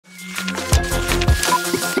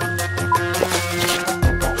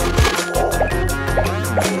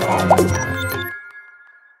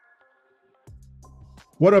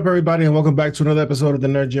What up, everybody, and welcome back to another episode of the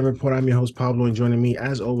Nerd Gym Report. I'm your host, Pablo, and joining me,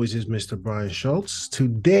 as always, is Mr. Brian Schultz.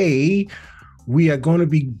 Today, we are going to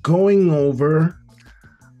be going over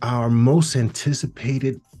our most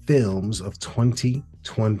anticipated films of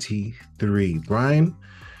 2023. Brian,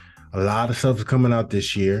 a lot of stuff is coming out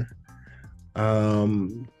this year.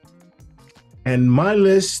 And my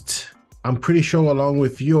list, I'm pretty sure, along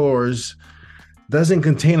with yours, doesn't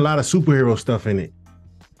contain a lot of superhero stuff in it.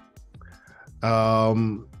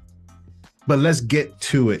 But let's get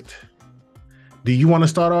to it. Do you want to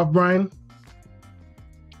start off, Brian?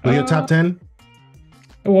 With your top 10?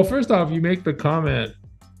 Well, first off, you make the comment.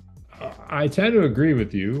 I tend to agree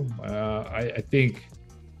with you. I think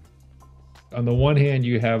on the one hand,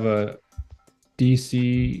 you have a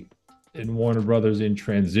DC and Warner Brothers in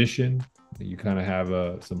transition. You kind of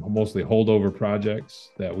have some mostly holdover projects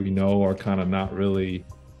that we know are kind of not really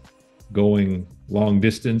going long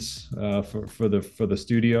distance for the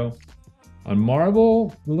studio. On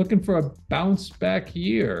Marvel, we're looking for a bounce back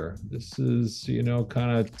year. This is,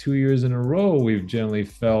 kind of 2 years in a row we've generally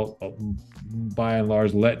felt by and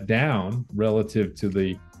large let down relative to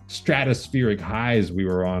the stratospheric highs we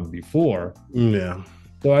were on before. Yeah.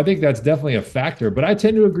 So I think that's definitely a factor, but I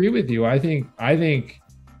tend to agree with you. I think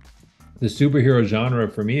the superhero genre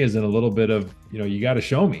for me is in a little bit of, you got to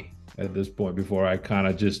show me at this point before I kind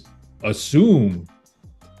of just assume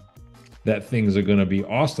that things are going to be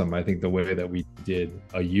awesome. I think the way that we did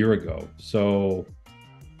a year ago. So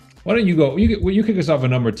why don't you go? You kick us off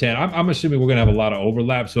at number 10. I'm assuming we're going to have a lot of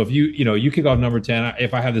overlap. So if you kick off number 10,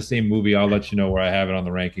 if I have the same movie, I'll let you know where I have it on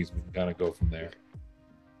the rankings. We can kind of go from there.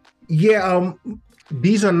 Yeah.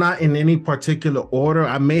 These are not in any particular order.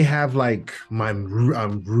 I may have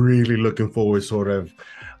I'm really looking forward sort of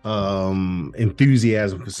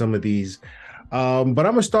enthusiasm for some of these. But I'm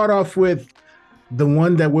gonna start off with the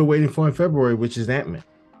one that we're waiting for in February, which is Ant-Man.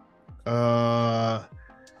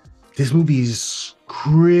 This movie is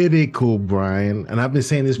critical, Brian, and I've been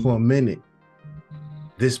saying this for a minute.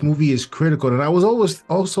 This movie is critical, and I was always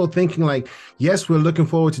also thinking yes, we're looking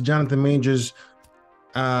forward to Jonathan Majors'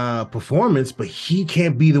 performance, but he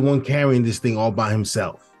can't be the one carrying this thing all by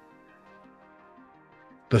himself.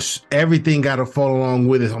 Everything got to fall along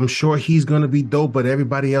with it. I'm sure he's going to be dope, but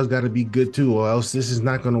everybody else got to be good too, or else this is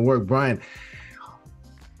not going to work. Brian,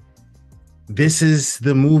 this is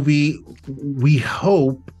the movie we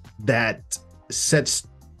hope that sets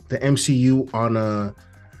the MCU on a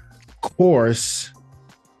course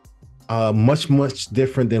much, much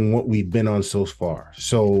different than what we've been on so far.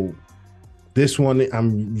 So this one,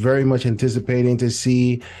 I'm very much anticipating to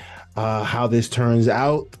see how this turns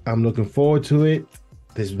out. I'm looking forward to it.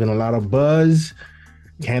 There's been a lot of buzz.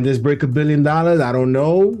 Can this break $1 billion? I don't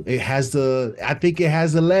know. I think it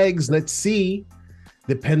has the legs. Let's see.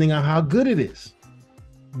 Depending on how good it is,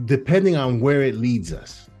 depending on where it leads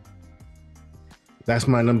us. That's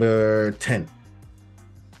my number 10.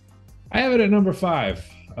 I have it at number 5.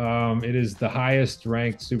 It is the highest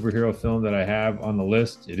ranked superhero film that I have on the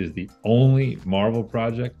list. It is the only Marvel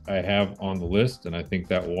project I have on the list, and I think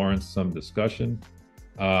that warrants some discussion.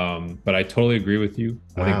 But I totally agree with you.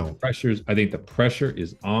 Wow. I think the pressure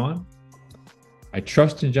is on. I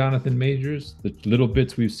trust in Jonathan Majors. The little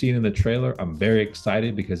bits we've seen in the trailer, I'm very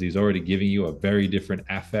excited because he's already giving you a very different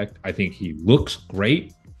affect. I think he looks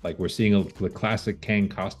great. Like we're seeing the classic Kang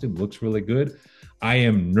costume looks really good. I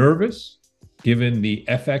am nervous given the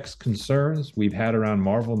FX concerns we've had around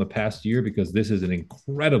Marvel in the past year, because this is an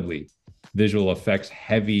incredibly visual effects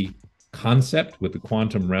heavy concept with the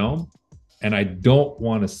quantum realm. And I don't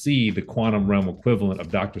want to see the quantum realm equivalent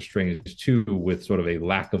of Doctor Strange 2 with sort of a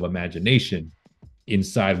lack of imagination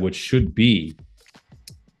inside what should be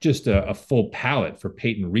just a full palette for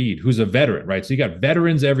Peyton Reed, who's a veteran, right? So you got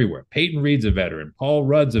veterans everywhere. Peyton Reed's a veteran. Paul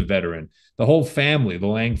Rudd's a veteran. The whole family, the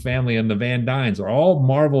Lang family and the Van Dynes are all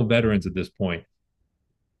Marvel veterans at this point.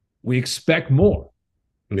 We expect more.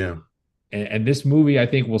 Yeah. And this movie, I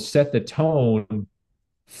think, will set the tone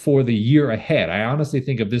for the year ahead. I honestly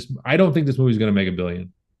think of this. I don't think this movie is going to make $1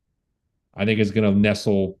 billion. I think it's going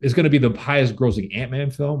to it's going to be the highest grossing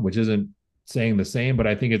Ant-Man film, which isn't saying the same, but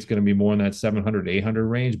I think it's going to be more in that 700, 800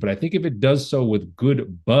 range. But I think if it does so with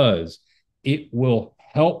good buzz, it will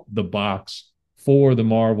help the box for the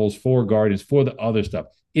Marvels, for Guardians, for the other stuff.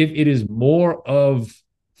 If it is more of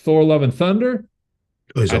Thor: Love and Thunder,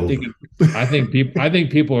 I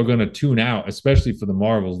think people are going to tune out, especially for the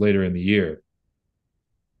Marvels later in the year.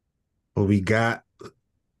 But we got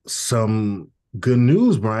some good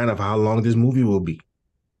news, Brian, of how long this movie will be.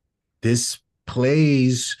 This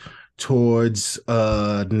plays towards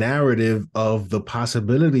a narrative of the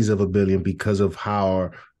possibilities of $1 billion because of how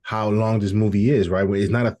how long this movie is, right?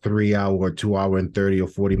 It's not a 3 hour or 2 hour and 30 or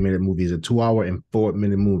 40 minute movie. It's a 2 hour and 4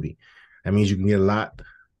 minute movie. That means you can get a lot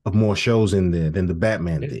of more shows in there than the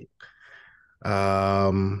Batman did.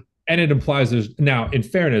 And it implies there's now, in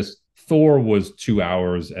fairness, Thor was 2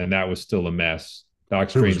 hours and that was still a mess.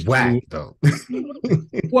 Doctor It was Strange whack 2. though.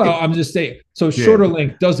 Well, I'm just saying, so Yeah. shorter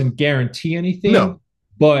length doesn't guarantee anything, No.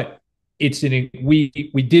 but it's an we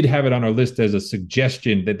did have it on our list as a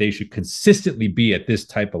suggestion that they should consistently be at this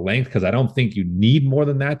type of length, because I don't think you need more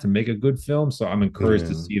than that to make a good film. So I'm encouraged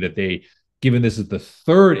to Yeah. see that they, given this is the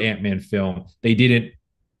third Ant-Man film, they didn't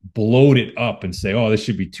bloat it up and say, oh, this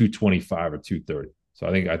should be 225 or 230. So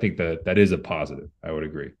I think that is a positive. I would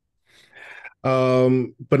agree.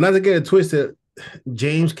 But not to get it twisted,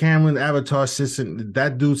 James Cameron Avatar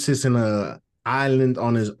that dude sits in a island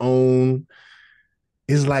on his own.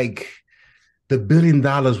 It's like the $1 billion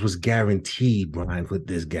was guaranteed, Brian, with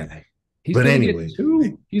this guy. He's But gonna anyway. get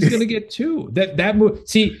two. He's gonna get two. That move.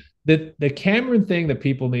 See, the Cameron thing that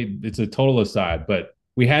people need. It's a total aside, but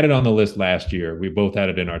we had it on the list last year. We both had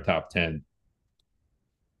it in our top 10.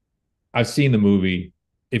 I've seen the movie.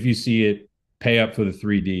 If you see it, pay up for the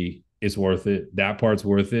 3D. It's worth it. That part's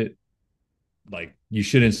worth it. Like, you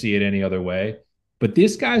shouldn't see it any other way. But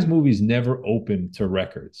this guy's movies never open to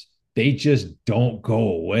records. They just don't go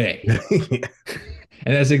away.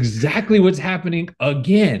 And that's exactly what's happening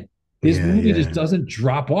again. This Yeah, movie just yeah. doesn't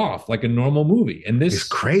drop off like a normal movie. And It's this,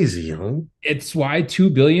 crazy, you know? it's why 2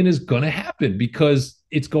 billion is going to happen, because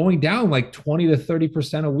it's going down like 20 to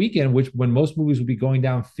 30% a weekend, which when most movies would be going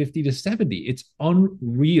down 50 to 70. It's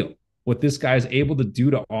unreal what this guy is able to do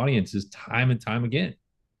to audiences time and time again.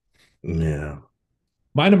 Yeah.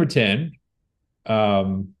 My number 10,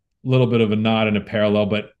 little bit of a nod and a parallel,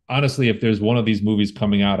 but honestly, if there's one of these movies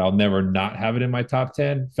coming out, I'll never not have it in my top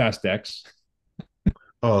 10. Fast X.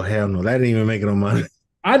 Oh, hell no. That didn't even make it on my.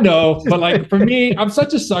 I know, but like for me, I'm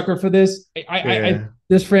such a sucker for this. Yeah.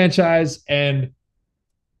 This franchise, and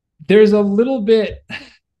there's a little bit,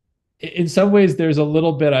 in some ways, there's a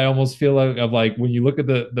little bit. I almost feel like of like when you look at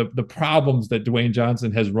the problems that Dwayne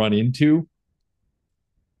Johnson has run into.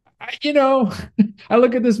 I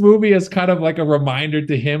look at this movie as kind of like a reminder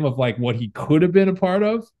to him of like what he could have been a part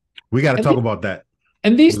of. We got to And talk about that.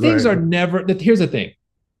 And these Go things are ahead. never. Here's the thing.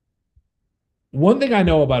 One thing I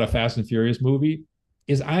know about a Fast and Furious movie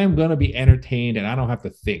is I am going to be entertained and I don't have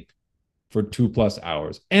to think for 2+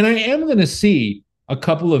 hours. And I am going to see a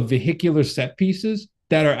couple of vehicular set pieces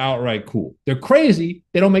that are outright cool. They're crazy.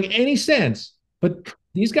 They don't make any sense, but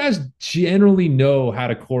these guys generally know how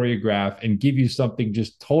to choreograph and give you something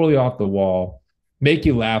just totally off the wall, make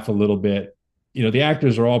you laugh a little bit. The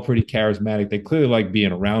actors are all pretty charismatic. They clearly like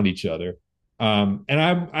being around each other. And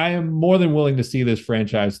I am more than willing to see this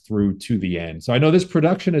franchise through to the end. So I know this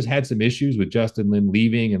production has had some issues with Justin Lin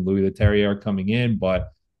leaving and Louis Leterrier coming in,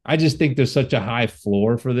 but I just think there's such a high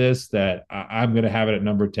floor for this that I'm going to have it at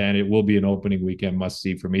number 10. It will be an opening weekend must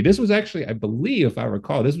see for me. This was actually, I believe, if I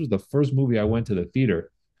recall, this was the first movie I went to the theater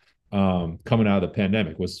coming out of the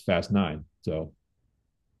pandemic, was Fast 9. So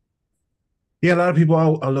Yeah, a lot of people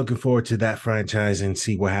are looking forward to that franchise and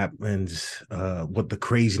see what happens, what the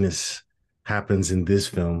craziness happens in this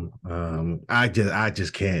film. I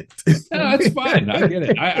just can't. no, it's fine. I get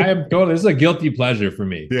it. I am going. This is a guilty pleasure for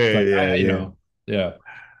me. Yeah, Like yeah, yeah.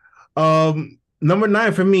 Yeah. Number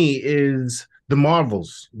 9 for me is the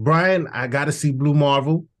Marvels. Brian, I got to see Blue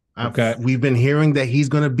Marvel. Okay. We've been hearing that he's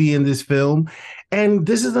going to be in this film, and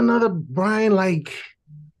this is another Brian. Like,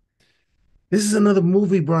 this is another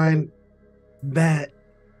movie, Brian, that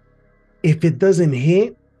if it doesn't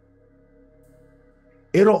hit,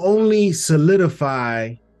 it'll only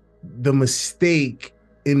solidify the mistake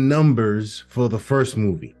in numbers for the first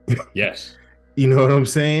movie. Yes. You know what I'm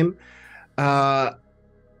saying? And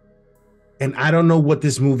I don't know what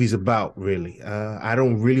this movie's about, really. I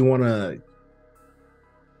don't really want to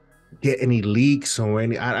get any leaks or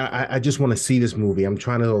any. I just want to see this movie. I'm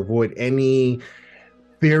trying to avoid any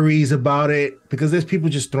theories about it because there's people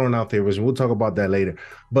just throwing out theories, and we'll talk about that later.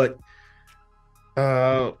 But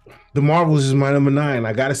the Marvels is my number 9.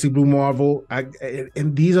 I got to see Blue Marvel.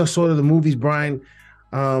 And these are sort of the movies, Brian.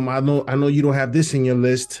 I know you don't have this in your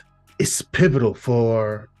list. It's pivotal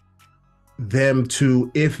for them to,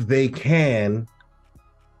 if they can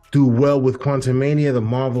do well with Quantumania, the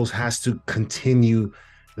Marvels has to continue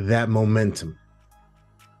that momentum.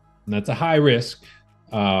 And that's a high risk.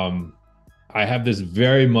 I have this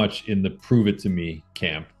very much in the prove it to me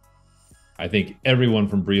camp. I think everyone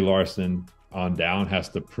from Brie Larson on down has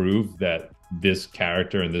to prove that this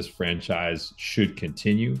character and this franchise should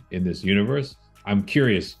continue in this universe. I'm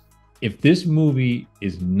curious, if this movie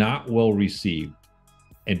is not well received,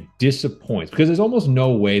 and disappoints, because there's almost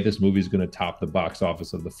no way this movie is going to top the box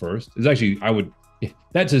office of the first. It's actually, I would,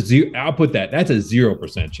 that's a zero. I'll put that. That's a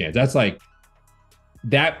 0% chance. That's like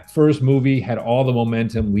that first movie had all the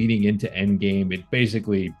momentum leading into Endgame. It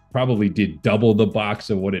basically probably did double the box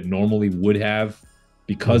of what it normally would have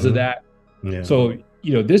because of that. Yeah. So,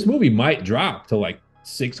 this movie might drop to like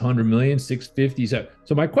 600 million, 650.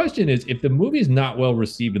 So my question is, if the movie is not well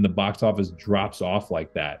received and the box office drops off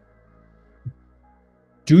like that,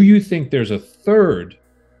 do you think there's a third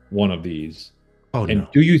one of these? Oh, and no.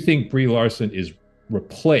 do you think Brie Larson is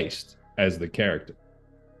replaced as the character?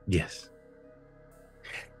 Yes.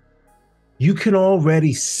 You can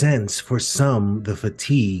already sense for some the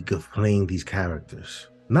fatigue of playing these characters.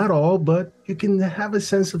 Not all, but you can have a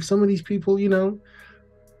sense of some of these people,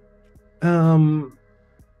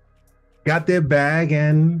 got their bag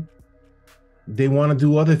and they want to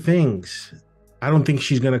do other things. I don't think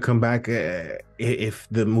she's going to come back if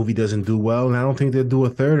the movie doesn't do well, and I don't think they'll do a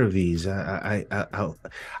third of these.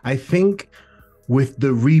 I think with the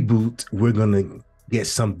reboot, we're going to get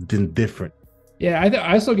something different. Yeah,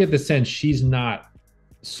 I also get the sense she's not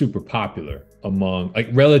super popular among, like,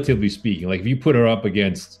 relatively speaking. Like, if you put her up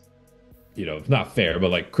against, it's not fair, but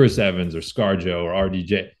like Chris Evans or ScarJo or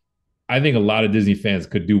RDJ, I think a lot of Disney fans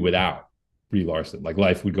could do without Brie Larson. Like,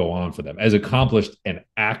 life would go on for them. As accomplished an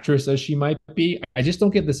actress as she might be, I just don't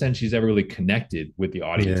get the sense she's ever really connected with the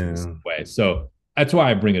audience in this way. So that's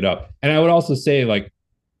why I bring it up. And I would also say, like,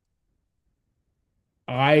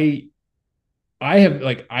 as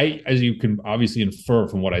you can obviously infer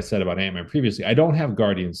from what I said about Ant-Man previously, I don't have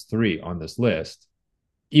Guardians 3 on this list,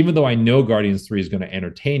 even though I know Guardians 3 is going to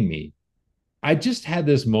entertain me. I just had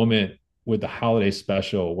this moment with the holiday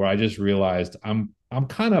special where I just realized I'm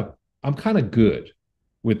kind of good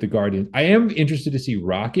with the Guardians. I am interested to see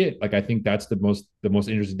Rocket. Like, I think that's the most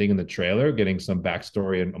interesting thing in the trailer, getting some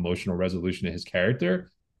backstory and emotional resolution to his character.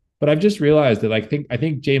 But I've just realized that I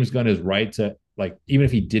think James Gunn is right to, like, even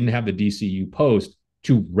if he didn't have the DCU post,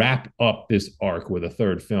 to wrap up this arc with a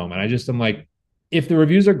third film. And I'm like, if the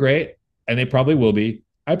reviews are great, and they probably will be,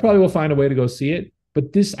 I probably will find a way to go see it.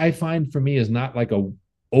 But this, I find, for me, is not like a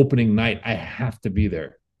opening night. I have to be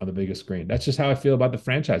there on the biggest screen. That's just how I feel about the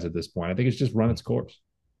franchise at this point. I think it's just run its course.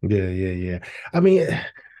 Yeah. I mean,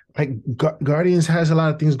 like, Guardians has a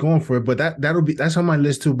lot of things going for it, but that's on my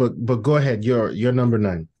list too. But go ahead, your number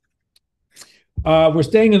 9. We're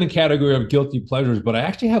staying in the category of guilty pleasures, but I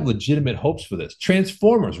actually have legitimate hopes for this.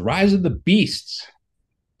 Transformers: Rise of the Beasts.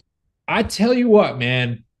 I tell you what,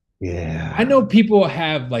 man. Yeah. I know people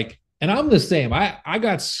have, like, and I'm the same. I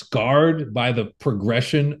got scarred by the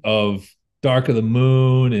progression of Dark of the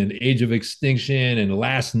Moon and Age of Extinction and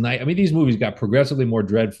Last Night. I mean, these movies got progressively more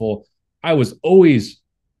dreadful. I was always,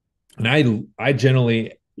 and I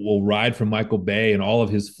generally will ride for Michael Bay and all of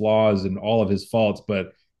his flaws and all of his faults,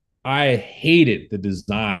 but I hated the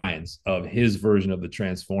designs of his version of the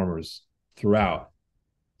Transformers throughout.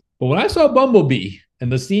 But when I saw Bumblebee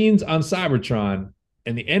and the scenes on Cybertron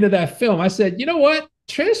and the end of that film, I said, you know what?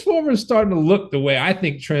 Transformers starting to look the way I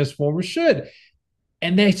think Transformers should.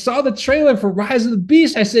 And they saw the trailer for Rise of the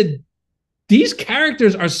Beast. I said, these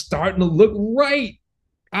characters are starting to look right.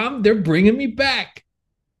 They're bringing me back.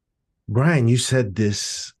 Brian, you said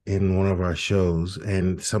this in one of our shows,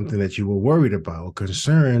 and something that you were worried about,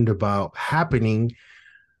 concerned about happening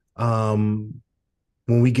when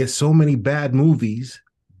we get so many bad movies,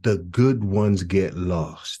 the good ones get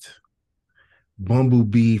lost.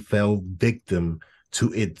 Bumblebee fell victim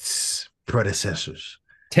to its predecessors.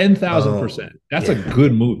 10,000%. That's a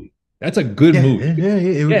good movie. That's a good movie.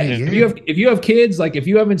 If you have kids, like, if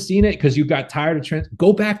you haven't seen it because you got tired of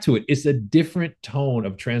go back to it. It's a different tone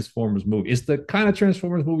of Transformers movie. It's the kind of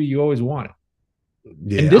Transformers movie you always wanted.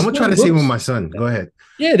 Yeah, I'm gonna try to see it with my son. Go ahead.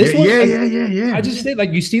 Yeah, this one. Yeah. I just say,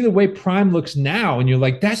 like, you see the way Prime looks now, and you're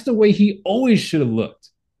like, that's the way he always should have looked.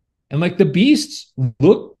 And, like, the Beasts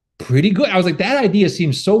look pretty good. I was like, that idea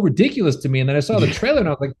seems so ridiculous to me. And then I saw the trailer, and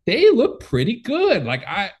I was like, they look pretty good. Like,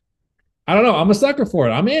 I don't know. I'm a sucker for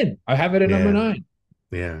it. I'm in. I have it at number 9.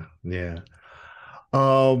 Yeah.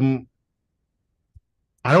 I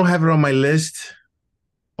don't have it on my list,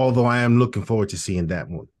 although I am looking forward to seeing that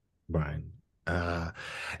one, Brian. And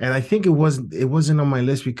I think it wasn't on my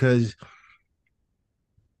list because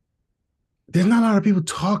there's not a lot of people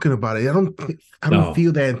talking about it. I don't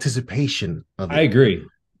feel the anticipation of it. I agree.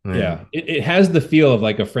 Yeah. It has the feel of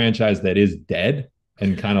like a franchise that is dead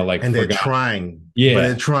and kind of like, and they're trying. Yeah. But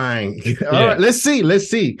they're trying. All right, let's see.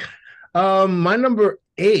 My number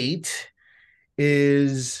 8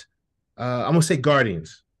 is I'm gonna say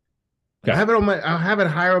Guardians. Okay. I have it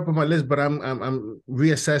higher up on my list, but I'm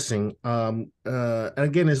reassessing. And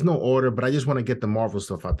again, there's no order, but I just want to get the Marvel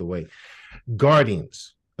stuff out the way.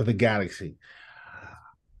 Guardians of the Galaxy.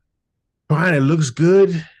 Brian, it looks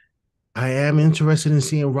good. I am interested in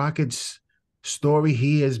seeing Rocket's story.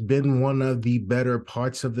 He has been one of the better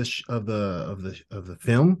parts of the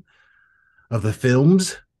film of the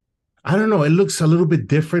films. I don't know. It looks a little bit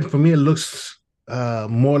different for me. It looks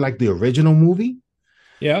more like the original movie.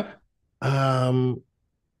 Yeah. Um,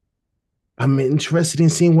 I'm interested in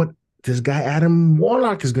seeing what this guy Adam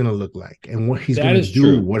Warlock is going to look like and what he's going That to is do,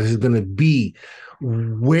 true. what is going to be,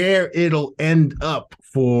 where it'll end up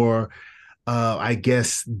for I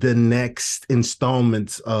guess the next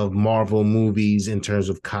installments of Marvel movies in terms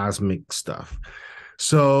of cosmic stuff.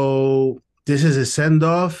 So this is a send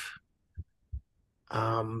off.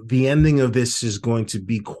 The ending of this is going to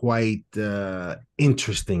be quite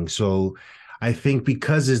interesting. So I think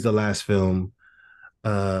because it's the last film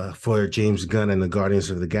for James Gunn and the Guardians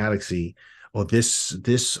of the Galaxy, or this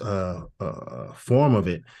form of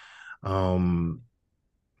it, um,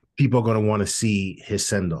 people are going to want to see his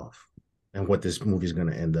send off and what this movie is going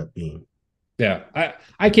to end up being. Yeah,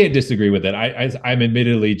 I can't disagree with it. I'm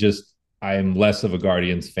admittedly just I am less of a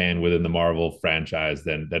Guardians fan within the Marvel franchise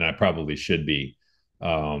than I probably should be.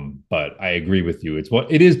 But I agree with you.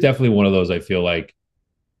 It is definitely one of those. I feel like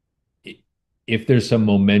if there's some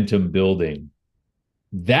momentum building,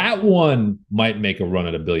 that one might make a run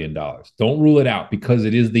at $1 billion. Don't rule it out because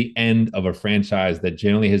it is the end of a franchise that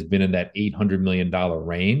generally has been in that $800 million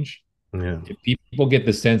range. Yeah. If people get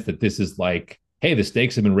the sense that this is like, hey, the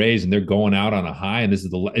stakes have been raised and they're going out on a high, and this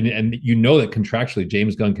is and you know that contractually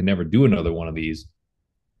James Gunn can never do another one of these.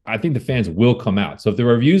 I think the fans will come out. So if the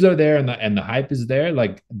reviews are there and the hype is there,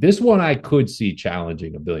 like this one, I could see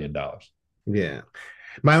challenging $1 billion. Yeah.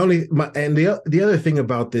 And the other thing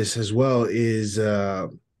about this as well is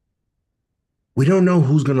we don't know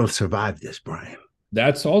who's going to survive this, Brian.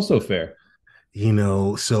 That's also fair. You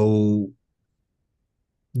know, so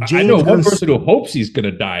I know James one Gunn's, person who hopes he's going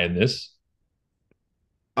to die in this.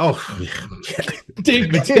 oh yeah.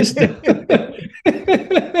 Dave Batista.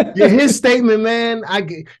 Yeah, his statement, man.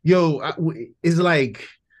 It's like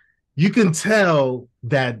you can tell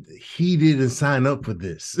that he didn't sign up for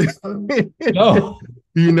this. No.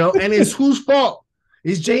 You know, and it's whose fault?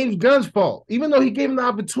 It's James Gunn's fault. Even though he gave him the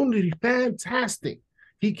opportunity, fantastic.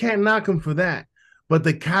 He can't knock him for that. But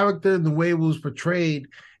the character, the way it was portrayed,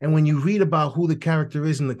 and when you read about who the character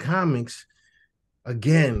is in the comics,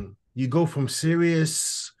 again, you go from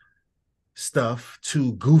serious stuff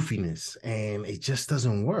to goofiness, and it just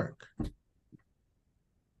doesn't work.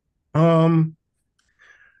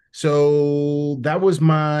 So that was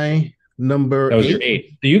my number That was 8. your 8.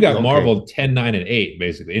 So you got Okay. Marvel 10, 9, and 8,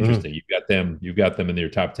 basically. Interesting. You've got them in your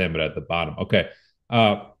top 10, but at the bottom. Okay.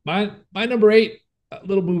 My number 8, a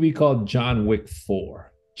little movie called John Wick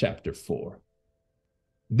 4, Chapter 4.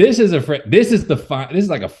 This is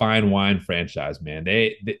like a fine wine franchise, man.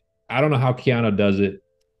 I don't know how Keanu does it.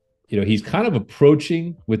 You know, he's kind of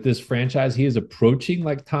approaching with this franchise. He is approaching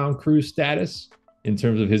like Tom Cruise status in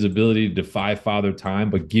terms of his ability to defy father time,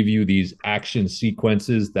 but give you these action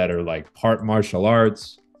sequences that are like part martial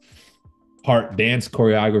arts, part dance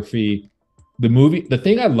choreography. The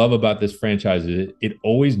thing I love about this franchise is it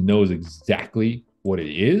always knows exactly what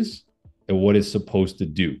it is and what it's supposed to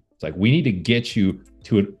do. It's like, we need to get you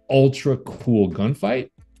to an ultra cool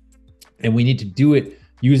gunfight, and we need to do it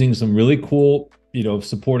using some really cool,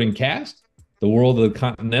 supporting cast, the world of the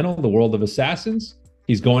Continental, the world of Assassins.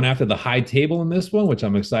 He's going after the high table in this one, which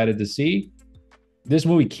I'm excited to see. This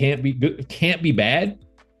movie can't be bad.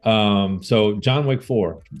 So John Wick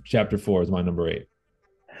 4, Chapter 4 is my number 8.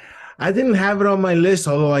 I didn't have it on my list,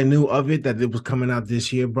 although I knew of it, that it was coming out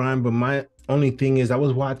this year, Brian. But my only thing is I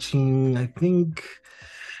was watching, I think,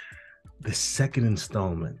 the second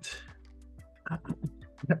installment.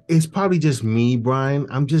 It's probably just me, Brian.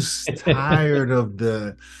 I'm just tired of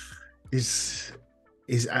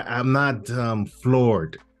I'm not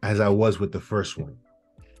floored as I was with the first one.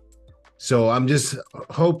 So I'm just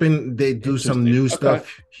hoping they do some new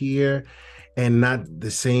stuff here and not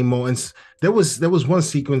the same moments. There was one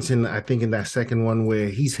sequence in that second one where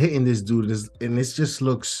he's hitting this dude and it just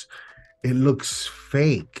looks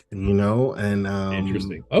fake, and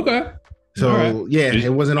Interesting. Okay. So right. Yeah,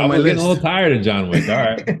 it wasn't on my list. Getting a little tired of John Wick. All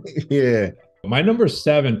right. Yeah. My number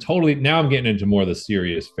 7, totally. Now I'm getting into more of the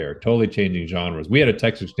serious fare, totally changing genres. We had a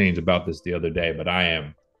text exchange about this the other day, but I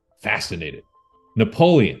am fascinated.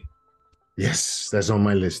 Napoleon. Yes, that's on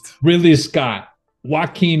my list. Ridley Scott,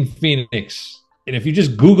 Joaquin Phoenix. And if you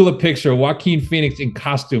just Google a picture of Joaquin Phoenix in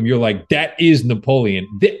costume, you're like, that is Napoleon.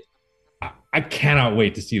 I cannot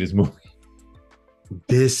wait to see this movie.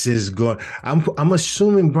 This is going. I'm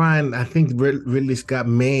assuming, Brian. I think Ridley Scott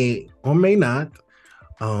may or may not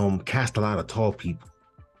cast a lot of tall people.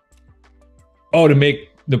 Oh, to make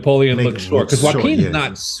Napoleon Make look him short look because short. Joaquin's Yes.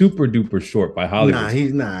 not super duper short by Nah, Hollywood.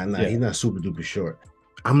 he's Yeah, not super duper short.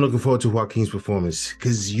 I'm looking forward to Joaquin's performance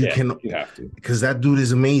yeah, you have to. because that dude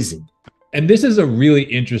is amazing. And this is a really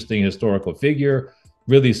interesting historical figure.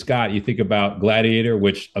 Ridley Scott, you think about Gladiator,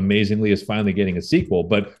 which amazingly is finally getting a sequel,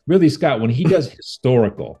 but Ridley Scott, when he does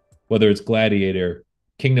historical, whether it's Gladiator,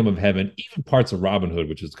 Kingdom of Heaven, even parts of Robin Hood,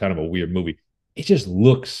 which is kind of a weird movie, it just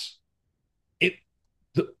looks it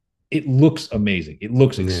it looks amazing. It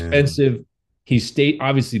looks Yeah. expensive.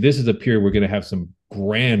 Obviously this is a period we're going to have some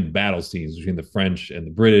grand battle scenes between the French and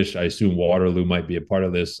the British. I assume Waterloo might be a part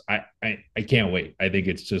of this. I can't wait. I think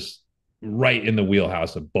it's just right in the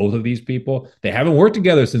wheelhouse of both of these people. They haven't worked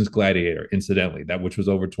together since Gladiator, incidentally, that which was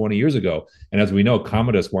over 20 years ago. And as we know,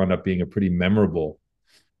 Commodus wound up being a pretty memorable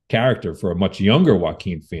character for a much younger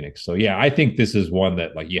Joaquin Phoenix. So yeah, I think this is one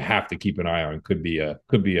that like you have to keep an eye on. Could be a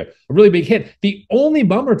really big hit. The only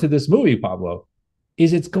bummer to this movie, Pablo,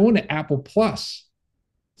 is it's going to Apple Plus.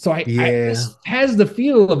 So I Yeah. this has the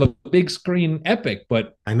feel of a big screen epic,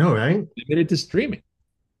 but I know, right? limited to streaming.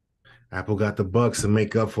 Apple got the bucks to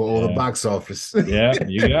make up for all the Yeah, box office. yeah,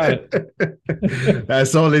 you got it.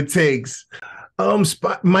 That's all it takes.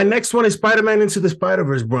 My next one is Spider-Man Into the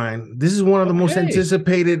Spider-Verse, Brian. This is one of the most Okay.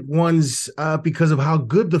 anticipated ones because of how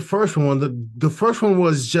good the first one. The first one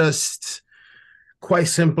was just quite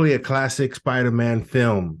simply a classic Spider-Man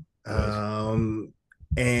film. It was.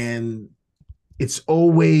 And it's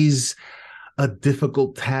always a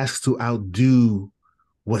difficult task to outdo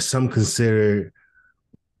what some consider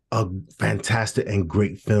a fantastic and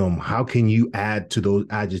great film. How can you add to those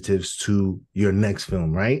adjectives to your next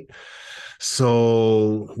film, right?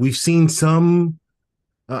 So we've seen some.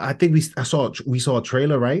 I think we saw a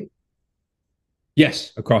trailer, right?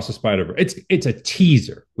 Yes, Across the Spider Verse. It's a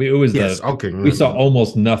teaser. It was Yes. the Okay. we saw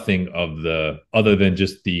almost nothing of the other than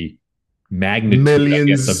just the magnitude, I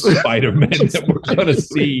guess, of Millions. Spider Men that we're gonna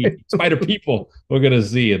see, Spider people we're gonna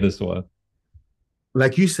see in this one.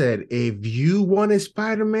 Like you said, if you wanted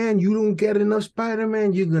Spider-Man, you don't get enough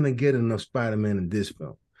Spider-Man, you're gonna get enough Spider-Man in this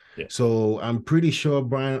film. Yeah, So I'm pretty sure,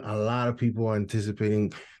 Brian, a lot of people are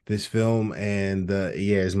anticipating this film, and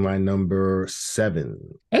yeah, it's my number 7.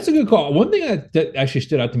 that's a good call. One thing that actually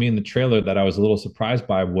stood out to me in the trailer that I was a little surprised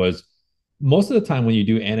by was most of the time when you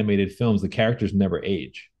do animated films, the characters never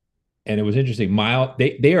age. And it was interesting. Miles,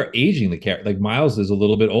 they are aging the character. Like Miles is a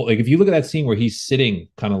little bit old. Like if you look at that scene where he's sitting,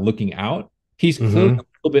 kind of looking out, he's clearly Mm-hmm. a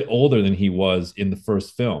little bit older than he was in the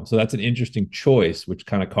first film. So that's an interesting choice, which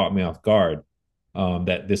kind of caught me off guard.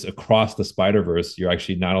 That this Across the Spider Verse, you're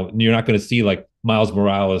not going to see like Miles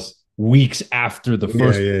Morales weeks after the Yeah,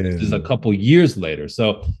 first. yeah, This is yeah. a couple years later.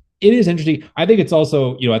 So it is interesting. I think it's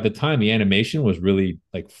also, at the time the animation was really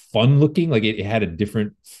like fun looking, like it had a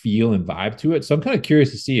different feel and vibe to it. So I'm kind of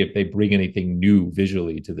curious to see if they bring anything new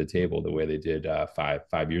visually to the table the way they did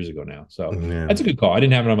five years ago now. So Yeah. that's a good call. I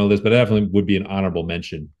didn't have it on my list, but it definitely would be an honorable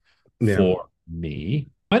mention Yeah. for me.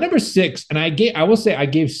 My number 6, and I will say I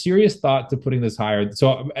gave serious thought to putting this higher.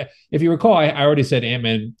 So if you recall, I already said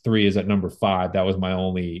Ant-Man 3 is at number 5. That was my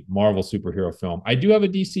only Marvel superhero film. I do have a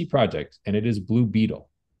DC project, and it is Blue Beetle.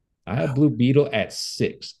 I have Blue Beetle at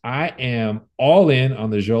 6. I am all in on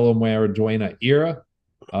the Joel Maradona era.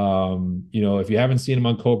 If you haven't seen him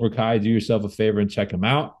on Cobra Kai, do yourself a favor and check him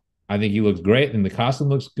out. I think he looks great, and the costume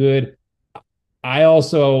looks good. I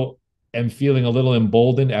also am feeling a little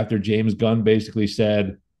emboldened after James Gunn basically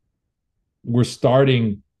said, we're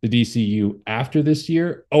starting the DCU after this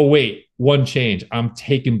year. Oh, wait, one change. I'm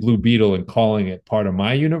taking Blue Beetle and calling it part of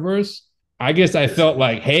my universe. I guess I felt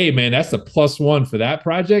like, hey, man, that's a +1 for that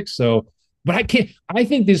project. So, but I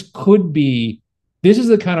think this is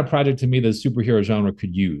the kind of project to me that the superhero genre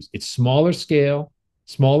could use. It's smaller scale,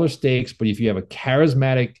 smaller stakes, but if you have a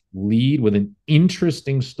charismatic lead with an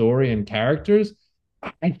interesting story and characters,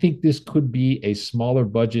 I think this could be a smaller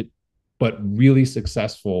budget, but really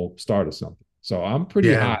successful start of something. So I'm pretty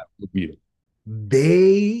Yeah. high with Beetle.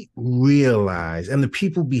 They realize, and the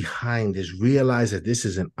people behind this realize that this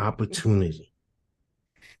is an opportunity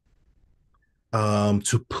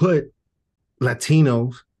to put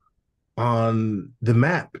Latinos on the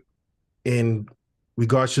map in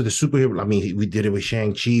regards to the superhero. I mean, we did it with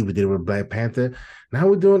Shang-Chi, we did it with Black Panther. Now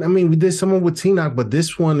we did someone with Tinoch, but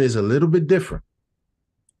this one is a little bit different.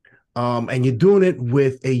 And you're doing it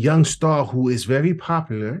with a young star who is very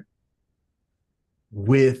popular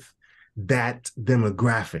with that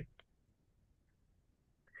demographic.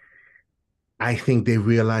 I think they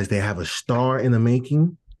realize they have a star in the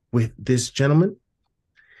making with this gentleman,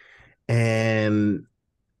 and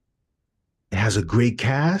it has a great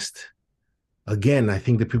cast. Again, I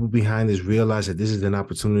think the people behind this realize that this is an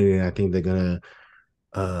opportunity, and I think they're gonna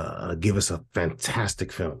give us a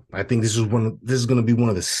fantastic film. I think this is going to be one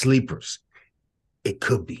of the sleepers. It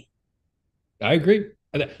could be. I agree.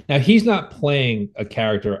 Now he's not playing a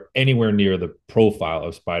character anywhere near the profile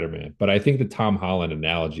of Spider-Man, but I think the Tom Holland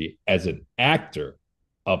analogy as an actor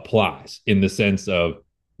applies in the sense of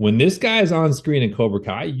when this guy is on screen in Cobra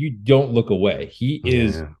Kai, you don't look away. He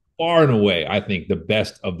is Yeah. far and away, I think, the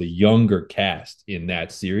best of the younger cast in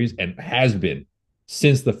that series and has been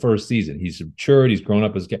since the first season. He's matured, he's grown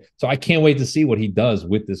up as a character. So I can't wait to see what he does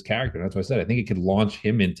with this character. That's why I said I think it could launch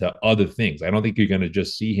him into other things. I don't think you're going to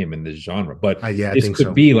just see him in this genre, but Yeah, I this think could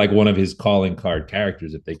so. be like one of his calling card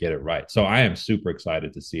characters if they get it right. So I am super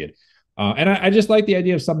excited to see it. And I just like the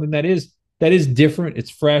idea of something that is different.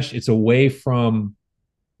 It's fresh. It's away from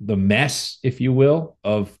the mess, if you will,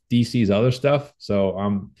 of DC's other stuff.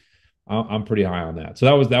 So I'm pretty high on that.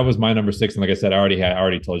 So that was my number 6, and like I said, I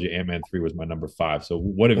already told you Ant-Man 3 was my number 5. So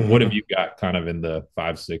what have you got kind of in the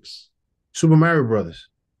 5, 6? Super Mario Brothers.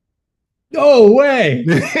 No way!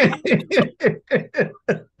 That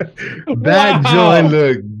joint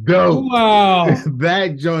looked dope. Wow!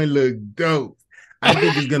 That joint looked dope. I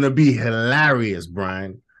think it's gonna be hilarious,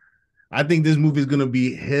 Brian. I think this movie is gonna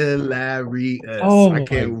be hilarious. Oh, I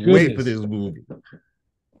can't my wait for goodness. this movie.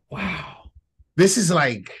 Wow! This is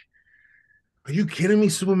like, are you kidding me?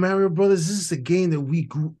 Super Mario Brothers. This is a game that we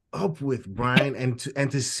grew up with, Brian, and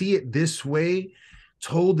to see it this way,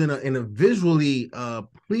 told in a visually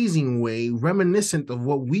pleasing way, reminiscent of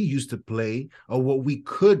what we used to play or what we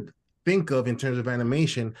could think of in terms of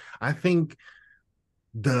animation. I think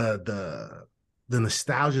the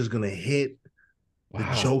nostalgia is gonna hit. The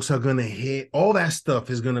jokes are gonna hit. All that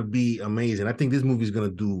stuff is gonna be amazing. I think this movie is gonna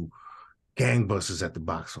do gangbusters at the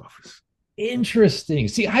box office. Interesting.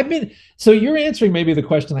 See, so you're answering maybe the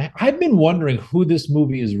question I've been wondering who this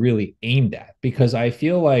movie is really aimed at, because I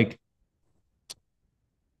feel like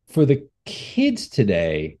for the kids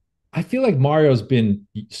today, I feel like Mario's been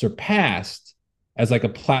surpassed as like a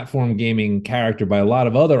platform gaming character by a lot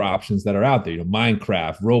of other options that are out there,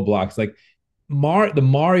 Minecraft, Roblox, like the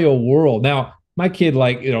Mario world. Now, my kid,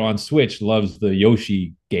 like, on Switch loves the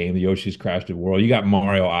Yoshi game, the Yoshi's Crafted World. You got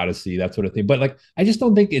Mario Odyssey, that sort of thing. But like, I just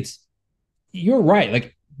don't think you're right.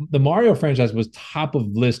 Like the Mario franchise was top of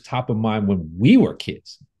list, top of mind when we were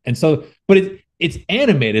kids. And so, but it's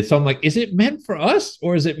animated. So I'm like, is it meant for us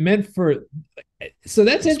or is it meant for? So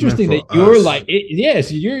that's interesting that you're us. Like,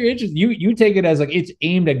 yes, you're interested. You take it as like it's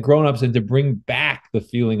aimed at grown-ups and to bring back the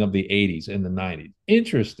feeling of the 80s and the 90s.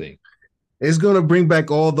 Interesting. It's gonna bring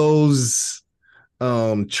back all those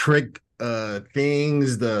trick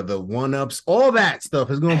things, the one-ups, all that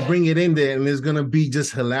stuff is gonna bring it in there, and it's gonna be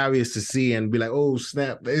just hilarious to see and be like, oh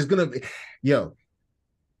snap. It's gonna be,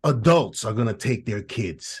 adults are gonna take their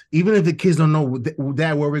kids, even if the kids don't know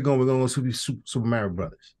that where we're going to be Super Mario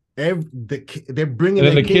Brothers. They're bringing, and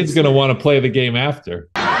then the kid's gonna want to play the game after.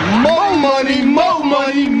 More money, more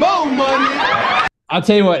money, more money. I'll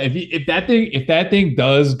tell you what, if that thing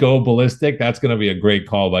does go ballistic, that's going to be a great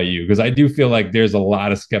call by you, because I do feel like there's a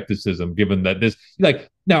lot of skepticism given that this, like,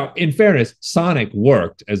 now in fairness, Sonic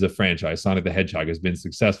worked as a franchise. Sonic the Hedgehog has been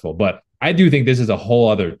successful, but I do think this is a whole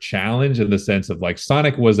other challenge in the sense of like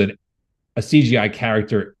Sonic was a CGI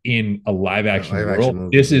character in a live action world.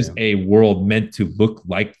 Movie, this is a world meant to look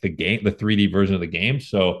like the game, the 3D version of the game.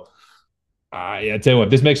 So I tell you what,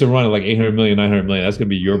 this makes a run of like 800 million, 900 million. That's going to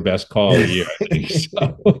be your best call of the year, I think.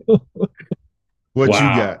 So. What you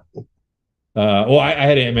got? Well, I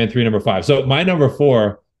had Ant-Man 3, number 5. So my number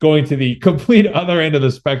 4, going to the complete other end of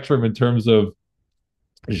the spectrum in terms of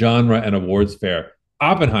genre and awards fare,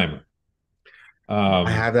 Oppenheimer.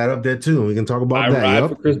 I have that up there too. We can talk about that. I ride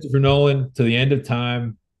for Christopher Nolan to the end of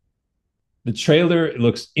time. The trailer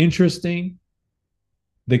looks interesting.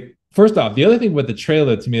 First off, the other thing about the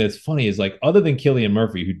trailer to me that's funny is like, other than Cillian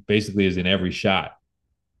Murphy, who basically is in every shot,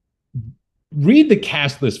 read the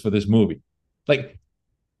cast list for this movie. Like,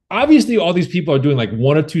 obviously, all these people are doing like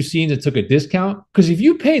 1 or 2 scenes that took a discount. Because if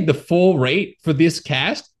you paid the full rate for this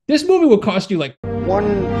cast, this movie would cost you like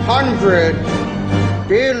 $100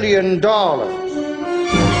 billion.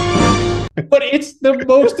 But it's the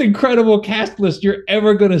most incredible cast list you're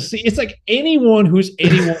ever going to see. It's like anyone who's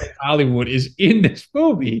anyone in Hollywood is in this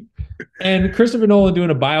movie. And Christopher Nolan doing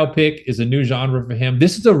a biopic is a new genre for him.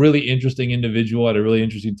 This is a really interesting individual at a really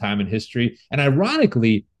interesting time in history. And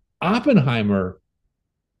ironically, Oppenheimer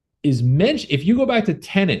is mentioned. If you go back to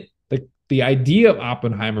Tenet, the idea of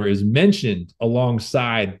Oppenheimer is mentioned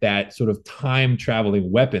alongside that sort of time traveling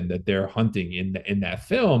weapon that they're hunting in that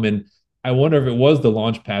film. And I wonder if it was the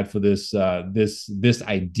launch pad for this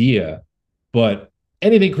idea. But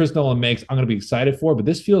anything Chris Nolan makes, I'm going to be excited for. But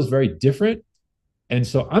this feels very different, and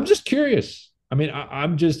so I'm just curious. I mean,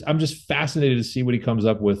 I'm just fascinated to see what he comes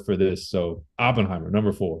up with for this. So Oppenheimer,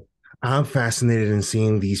 number 4. I'm fascinated in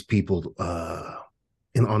seeing these people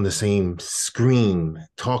on the same screen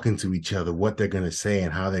talking to each other, what they're going to say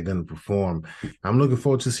and how they're going to perform. I'm looking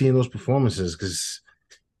forward to seeing those performances because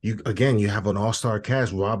you have an all-star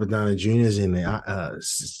cast. Robert Downey Jr. is in there,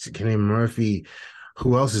 Cillian Murphy.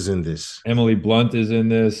 Who else is in this? Emily Blunt is in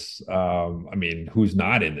this. I mean, who's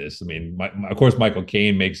not in this? I mean, of course, Michael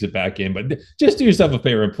Caine makes it back in, but just do yourself a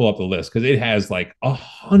favor and pull up the list because it has like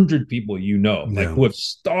 100 people like who have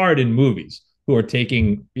starred in movies who are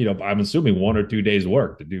taking, I'm assuming 1 or 2 days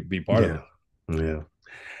work to be part of it.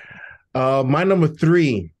 Yeah. My number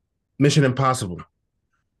 3, Mission Impossible.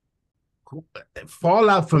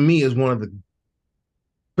 Fallout for me is one of the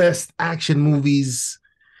best action movies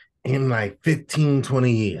in like 15,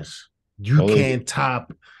 20 years. You can't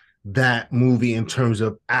top that movie in terms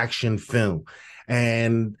of action film.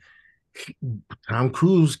 And Tom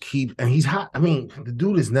Cruise and he's hot. I mean, the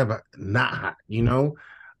dude is never not hot,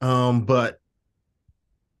 but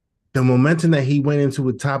the momentum that he went into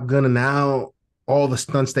with Top Gun and now all the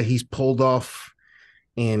stunts that he's pulled off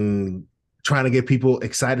in trying to get people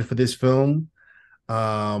excited for this film,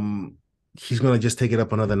 he's going to just take it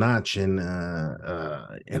up another notch, and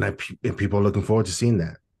people are looking forward to seeing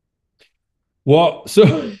that. Well,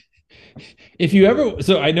 so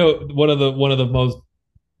I know one of the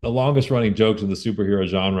longest running jokes of the superhero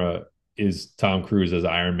genre is Tom Cruise as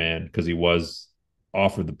Iron Man because he was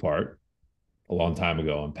offered the part a long time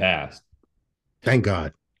ago and passed. Thank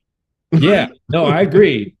God. Yeah, no, I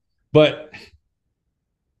agree, but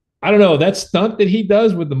I don't know, that stunt that he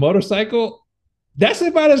does with the motorcycle. That's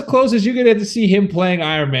about as close as you're gonna to see him playing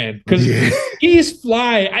Iron Man because he's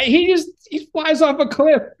flying. He flies off a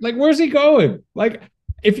cliff. Like, where's he going? Like,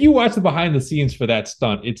 if you watch the behind the scenes for that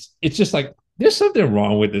stunt, it's just like there's something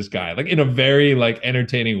wrong with this guy. Like in a very like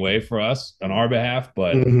entertaining way for us on our behalf.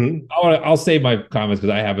 But I'll save my comments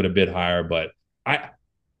because I have it a bit higher. But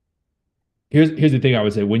here's the thing I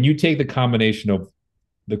would say: when you take the combination of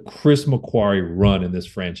the Chris McQuarrie run in this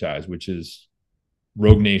franchise, which is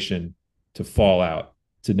Rogue Nation to Fallout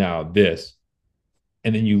to now this,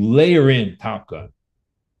 and then you layer in Top Gun,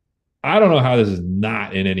 I don't know how this is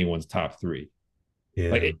not in anyone's top 3. Yeah.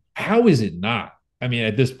 Like, how is it not? I mean,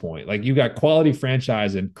 at this point, like you got quality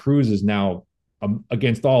franchise, and Cruise is now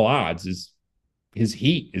against all odds. His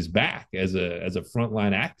heat is back as a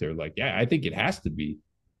frontline actor. Like, yeah, I think it has to be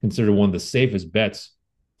considered one of the safest bets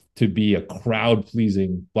to be a crowd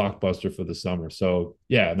pleasing blockbuster for the summer. So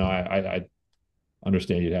yeah, no, I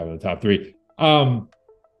understand you'd have it in the top 3.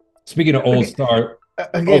 Speaking of old star,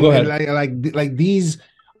 again, go ahead. Like these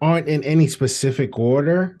aren't in any specific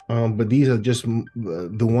order, but these are just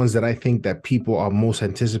the ones that I think that people are most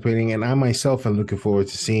anticipating, and I myself am looking forward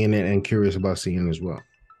to seeing it and curious about seeing it as well.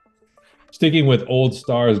 Sticking with old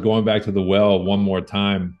stars, going back to the well one more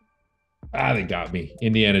time. They got me.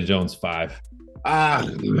 Indiana Jones 5.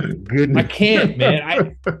 Goodness. I can't,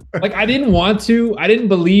 man. I didn't want to. I didn't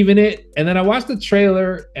believe in it. And then I watched the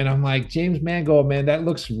trailer and I'm like, James Mangold, man, that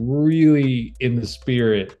looks really in the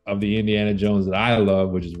spirit of the Indiana Jones that I love,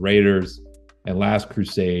 which is Raiders and Last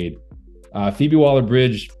Crusade. Phoebe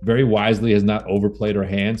Waller-Bridge very wisely has not overplayed her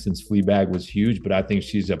hand since Fleabag was huge, but I think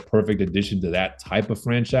she's a perfect addition to that type of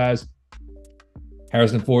franchise.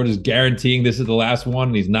 Harrison Ford is guaranteeing this is the last one,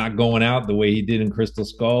 and he's not going out the way he did in Crystal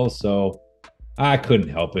Skull. So I couldn't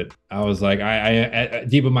help it. I was like, I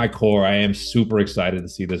deep in my core, I am super excited to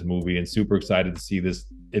see this movie and super excited to see this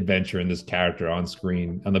adventure and this character on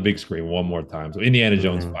screen, on the big screen one more time. So Indiana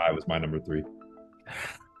Jones 5 was my number 3.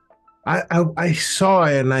 I saw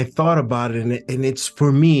it and I thought about it, and it's,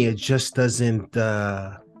 for me, it just doesn't.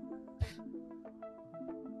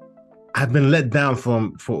 I've been let down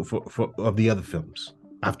for of the other films.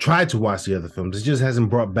 I've tried to watch the other films. It just hasn't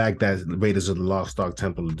brought back that Raiders of the Lost Ark,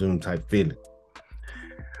 Temple of Doom type feeling.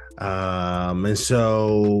 And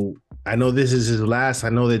so I know this is his last. I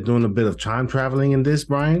know they're doing a bit of time traveling in this,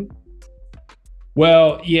 Brian.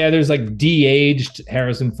 Well, yeah, there's like de-aged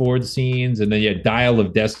Harrison Ford scenes, and then Dial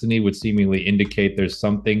of Destiny would seemingly indicate there's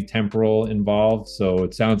something temporal involved. So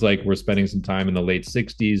it sounds like we're spending some time in the late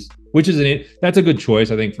 60s, which is that's a good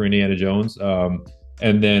choice, I think, for Indiana Jones.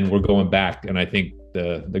 And then we're going back, and I think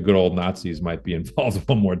the good old Nazis might be involved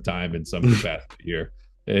one more time in some capacity here.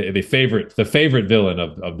 The favorite villain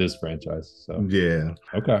of this franchise. So Yeah.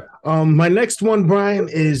 okay. My next one, Brian,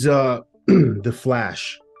 is The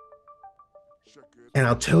Flash. And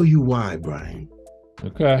I'll tell you why, Brian.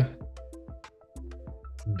 Okay.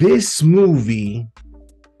 This movie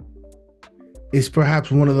is perhaps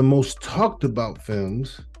one of the most talked about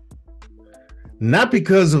films, not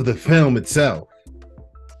because of the film itself,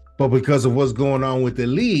 but because of what's going on with the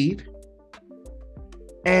lead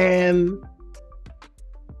and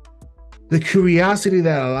the curiosity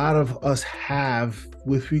that a lot of us have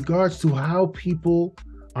with regards to how people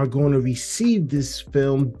are going to receive this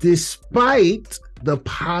film despite the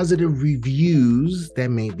positive reviews that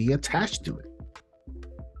may be attached to it.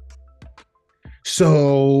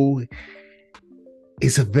 So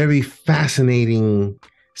it's a very fascinating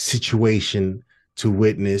situation to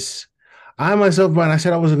witness. I myself, Brian, I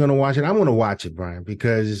said I wasn't going to watch it. I'm going to watch it, Brian,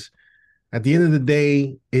 because at the end of the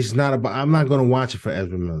day, it's not about, I'm not going to watch it for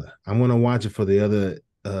Ezra Miller. I'm going to watch it for the other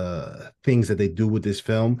things that they do with this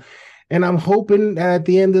film. And I'm hoping that at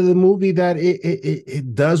the end of the movie that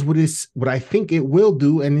it does what I think it will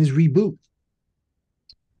do and is reboot.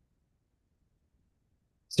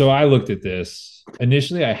 So I looked at this.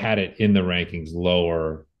 Initially, I had it in the rankings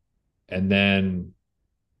lower. And then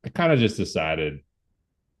I kind of just decided,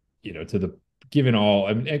 to the given all,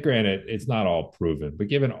 I mean, and granted, it's not all proven, but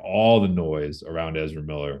given all the noise around Ezra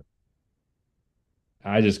Miller,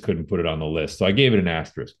 I just couldn't put it on the list. So I gave it an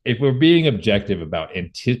asterisk. If we're being objective about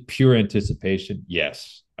pure anticipation,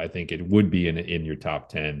 yes, I think it would be in your top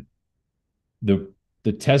 10. The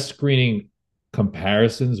test screening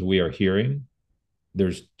comparisons we are hearing,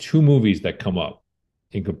 there's two movies that come up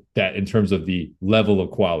in terms of the level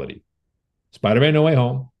of quality. Spider-Man No Way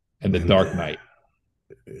Home and The Dark Knight.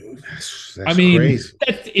 That's I mean, crazy.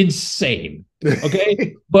 that's insane.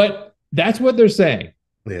 Okay. But that's what they're saying.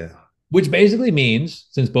 Yeah. Which basically means,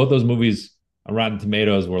 since both those movies on Rotten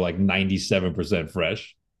Tomatoes were like 97%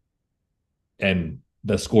 fresh and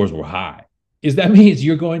the scores were high, is that means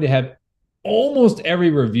you're going to have almost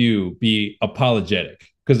every review be apologetic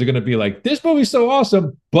because they're going to be like, this movie's so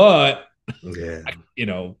awesome, but yeah,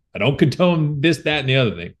 I don't condone this, that, and the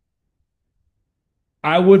other thing.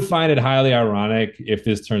 I would find it highly ironic if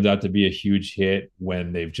this turns out to be a huge hit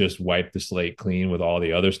when they've just wiped the slate clean with all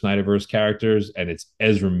the other Snyderverse characters and it's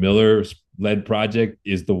Ezra Miller's led project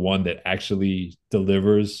is the one that actually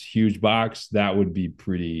delivers huge box. That'd be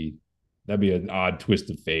an odd twist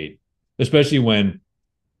of fate, especially when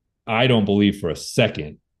I don't believe for a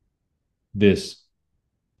second this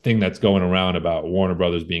thing that's going around about Warner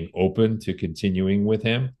Brothers being open to continuing with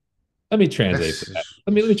him. Let me translate that.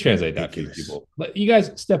 Let me translate that for you people. You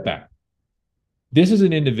guys step back. This is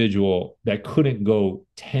an individual that couldn't go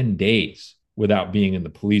 10 days without being in the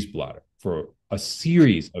police blotter for a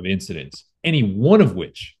series of incidents, any one of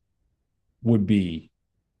which would be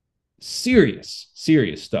serious,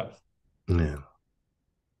 serious stuff. Yeah.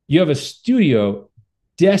 You have a studio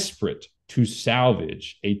desperate to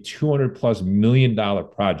salvage a $200+ million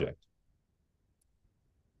project.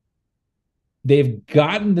 They've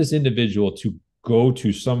gotten this individual to go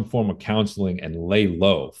to some form of counseling and lay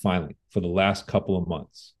low finally for the last couple of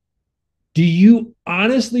months. Do you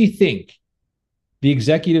honestly think the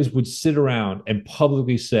executives would sit around and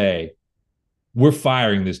publicly say, we're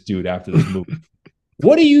firing this dude after this movie?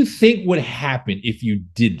 What do you think would happen if you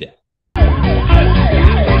did that?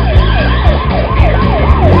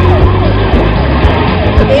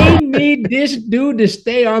 They need this dude to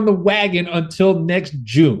stay on the wagon until next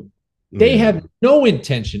June. They have no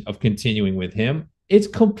intention of continuing with him. It's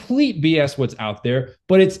complete BS what's out there,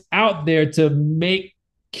 but it's out there to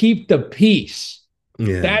keep the peace.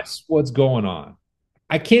 Yeah. That's what's going on.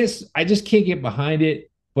 I just can't get behind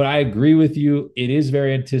it, but I agree with you. It is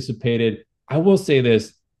very anticipated. I will say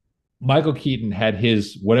this. Michael Keaton had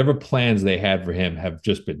whatever plans they had for him have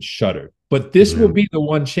just been shuttered. But this will be the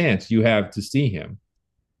one chance you have to see him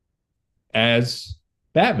as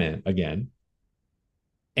Batman again.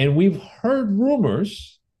 And we've heard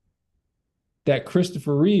rumors that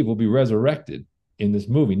Christopher Reeve will be resurrected in this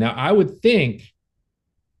movie. Now, I would think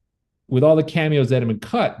with all the cameos that have been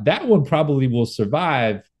cut, that one probably will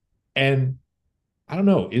survive. And I don't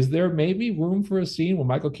know, is there maybe room for a scene where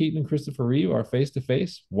Michael Keaton and Christopher Reeve are face to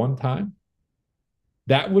face one time?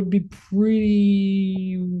 That would be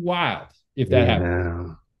pretty wild if that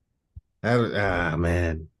happened.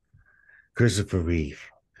 Man. Christopher Reeve.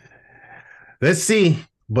 Let's see.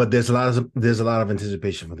 But there's a lot of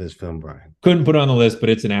anticipation for this film, Brian. Couldn't put it on the list, but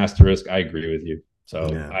it's an asterisk. I agree with you. So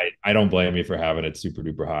yeah. I don't blame you for having it super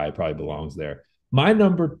duper high. It probably belongs there. My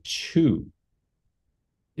number 2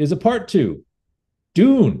 is a part 2.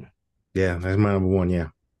 Dune. Yeah, that's my number 1. Yeah.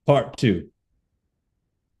 Part two.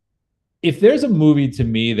 If there's a movie to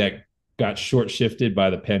me that got short shifted by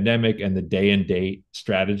the pandemic and the day and date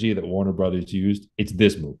strategy that Warner Brothers used, it's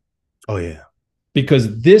this movie. Oh yeah.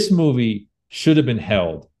 Because this movie should have been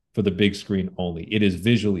held for the big screen only. It is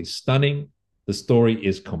visually stunning. The story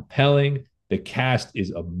is compelling. The cast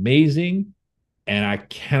is amazing. And I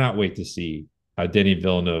cannot wait to see how Denis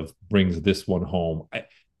Villeneuve brings this one home.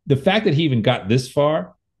 The fact that he even got this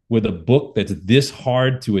far with a book that's this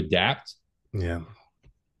hard to adapt. Yeah.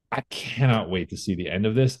 I cannot wait to see the end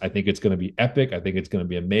of this. I think it's going to be epic. I think it's going to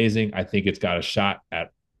be amazing. I think it's got a shot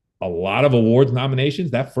at a lot of awards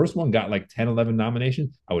nominations. That first one got like 10, 11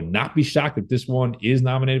 nominations. I would not be shocked if this one is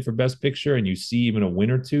nominated for Best Picture and you see even a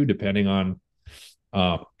win or two, depending on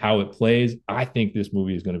how it plays. I think this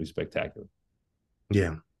movie is going to be spectacular.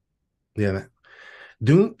 Yeah. Yeah.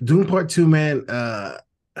 Doom Part 2, man. The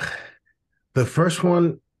first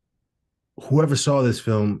one, whoever saw this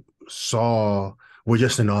film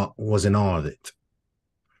was in awe of it.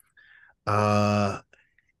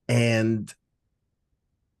 And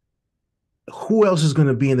who else is going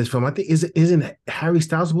to be in this film? I think isn't Harry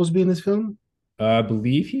Styles supposed to be in this film? I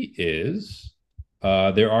believe he is.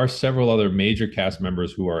 There are several other major cast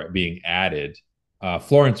members who are being added.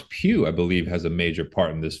 Florence Pugh, I believe, has a major part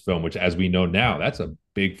in this film, which, as we know now, that's a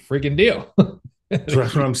big freaking deal. So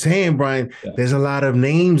that's what I'm saying, Brian. Yeah. There's a lot of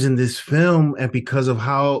names in this film, and because of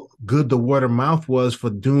how good the word of mouth was for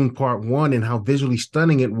Dune Part 1 and how visually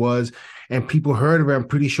stunning it was, and people heard of it, I'm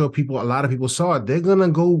pretty sure a lot of people saw it. They're gonna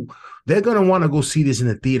want to go see this in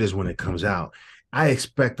the theaters when it comes out. I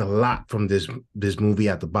expect a lot from this movie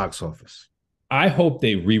at the box office. I hope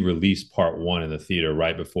they re-release Part 1 in the theater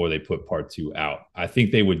right before they put Part 2 out. I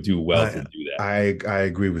think they would do well to do that. I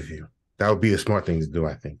agree with you. That would be a smart thing to do,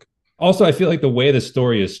 I think. Also, I feel like the way the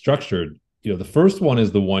story is structured, the first one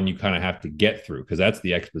is the one you kind of have to get through because that's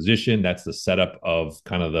the exposition. That's the setup of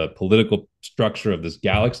kind of the political structure of this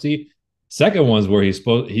galaxy. Second one's where he's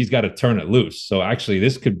got to turn it loose. So actually,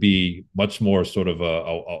 this could be much more sort of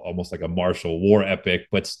almost like a martial war epic,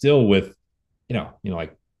 but still with,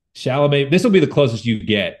 like Chalamet. This will be the closest you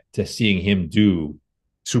get to seeing him do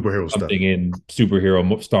superhero something stuff in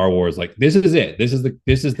superhero Star Wars. Like this is it. This is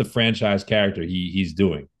the franchise character he's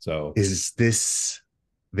doing. So is this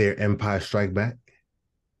their Empire Strike Back?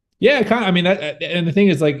 Yeah, kind of. I mean, and the thing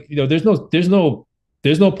is, like, there's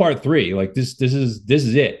no part 3. Like this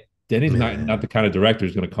is it. Denny's not the kind of director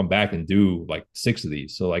who's going to come back and do like 6 of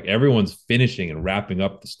these. So like everyone's finishing and wrapping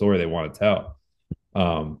up the story they want to tell.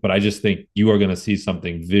 But I just think you are going to see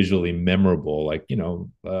something visually memorable. Like,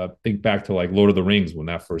 think back to like Lord of the Rings when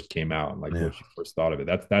that first came out and like what you first thought of it.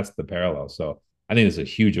 That's the parallel. So I think it's a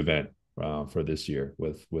huge event for this year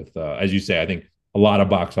with as you say, I think a lot of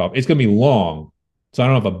box office. It's going to be long. So I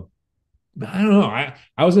don't know I don't know. I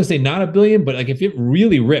was going to say not $1 billion, but like if it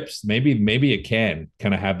really rips, maybe it can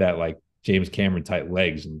kind of have that like James Cameron type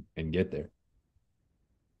legs and get there.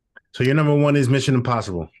 So your number 1 is Mission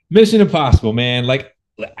Impossible. Mission Impossible, man. Like,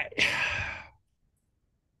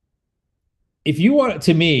 if you want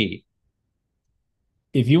to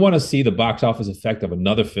see the box office effect of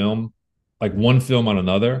another film, like one film on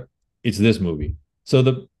another, it's this movie. So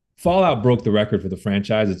the Fallout broke the record for the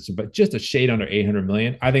franchise. It's just a shade under 800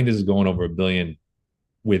 million. I think this is going over $1 billion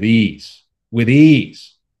with ease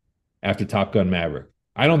after Top Gun Maverick.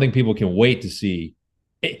 I don't think people can wait to see.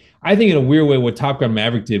 I think in a weird way, what Top Gun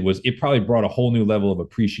Maverick did was it probably brought a whole new level of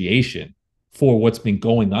appreciation for what's been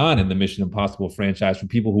going on in the Mission Impossible franchise for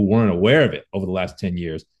people who weren't aware of it over the last 10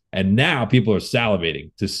 years. And now people are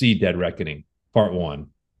salivating to see Dead Reckoning Part 1.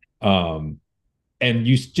 And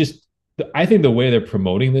I think the way they're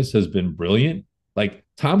promoting this has been brilliant. Like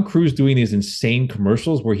Tom Cruise doing these insane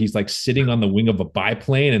commercials where he's like sitting on the wing of a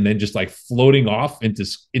biplane and then just like floating off into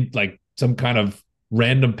like some kind of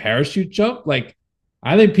random parachute jump. Like,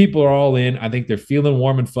 I think people are all in. I think they're feeling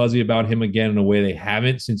warm and fuzzy about him again in a way they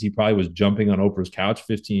haven't since he probably was jumping on Oprah's couch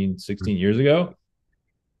 15, 16 years ago.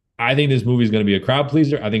 I think this movie is going to be a crowd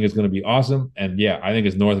pleaser. I think it's going to be awesome. And yeah, I think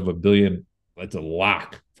it's north of $1 billion. That's a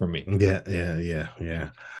lock for me. Yeah.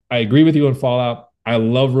 I agree with you on Fallout. I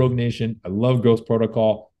love Rogue Nation. I love Ghost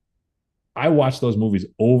Protocol. I watch those movies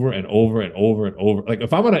over and over and over and over. Like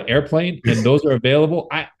if I'm on an airplane and those are available,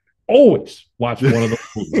 I always watch one of those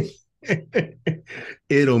movies.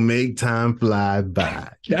 It'll make time fly by.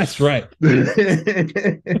 That's right. Yeah,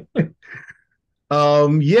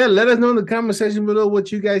 let us know in the comment section below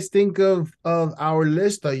what you guys think of our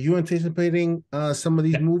list. Are you anticipating some of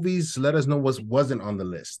these movies? Let us know what wasn't on the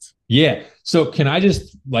list. Yeah. So can I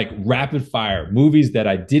just like rapid fire movies that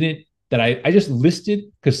I just listed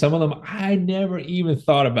because some of them I never even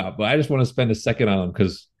thought about, but I just want to spend a second on them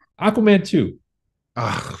because Aquaman 2,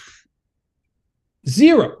 Ah,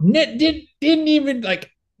 zero. Didn't even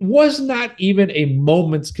like, was not even a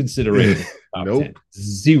moment's consideration. Top 10. nope,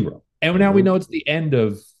 Zero. And now we nope. know it's the end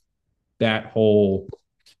of that whole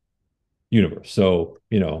universe. So,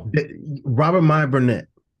 Robert Meyer Burnett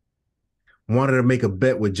wanted to make a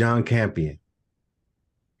bet with John Campion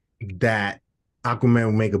that Aquaman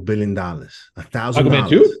would make $1 billion, Aquaman $1,000.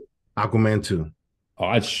 2? Aquaman 2 Oh,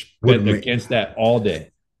 I'd would bet make. against that all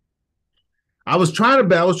day. I was trying to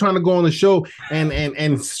bet. I was trying to go on the show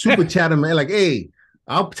and super chat him, man. Like, hey,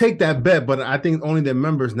 I'll take that bet, but I think only the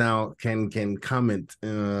members now can comment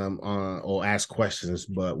on or ask questions.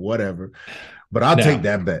 But whatever. But I'll take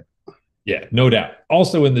Now, that bet. yeah, no doubt.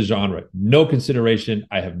 Also in the genre, no consideration.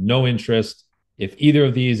 I have no interest. If either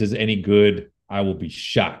of these is any good, I will be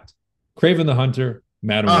shocked. Craven the Hunter,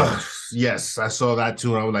 Madam Web. Yes, I saw that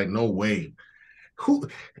too. And I was like, no way. Who?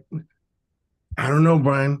 I don't know,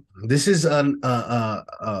 Brian. This is another.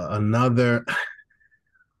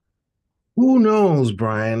 Who knows,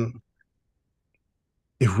 Brian?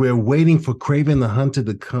 If we're waiting for Craven the Hunter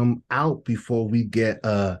to come out before we get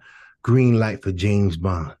a green light for James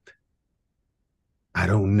Bond, I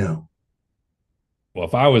don't know. Well,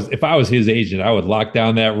 if I was his agent, I would lock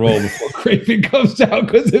down that role before Craven comes out.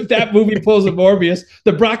 Because if that movie pulls a Morbius,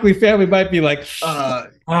 the Broccoli family might be like, that's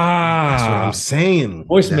what I'm saying.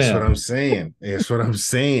 Voicemail. That's what I'm saying. That's what I'm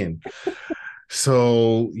saying.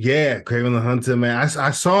 So yeah, Craven the Hunter, man.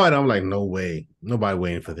 I saw it. I'm like, no way. Nobody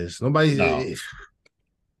waiting for this. Nobody. No.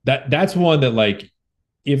 That's one that, like,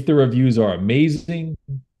 if the reviews are amazing,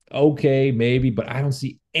 okay, maybe, but I don't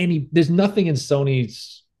see any. There's nothing in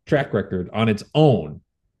Sony's track record on its own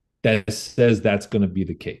that says that's going to be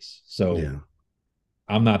the case. So yeah.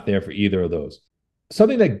 I'm not there for either of those.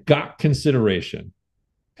 Something that got consideration,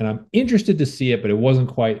 and I'm interested to see it, but it wasn't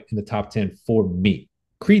quite in the top 10 for me.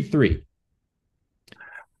 Creed 3.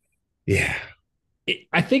 Yeah.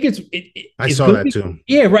 I think it's I saw that too.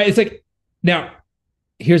 Yeah, right. It's like, now,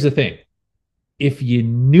 here's the thing. If you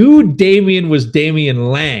knew Damien was Damian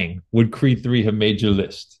Lang, would Creed 3 have made your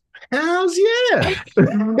list? Hells yeah.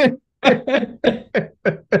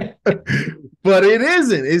 But it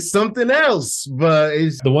isn't. It's something else. But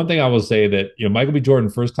it's the one thing I will say that, Michael B. Jordan,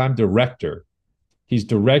 first time director, he's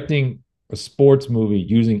directing a sports movie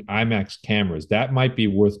using IMAX cameras. That might be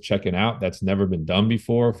worth checking out. That's never been done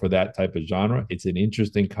before for that type of genre. It's an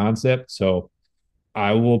interesting concept. So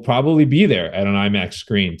I will probably be there at an IMAX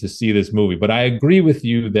screen to see this movie. But I agree with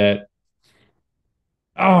you that,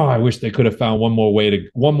 I wish they could have found one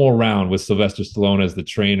more round with Sylvester Stallone as the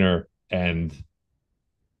trainer and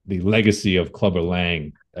the legacy of Clubber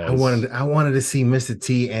Lang. I wanted to see Mr.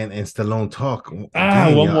 T and Stallone talk.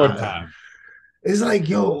 One more time. It's like,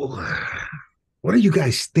 yo, what are you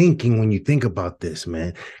guys thinking when you think about this,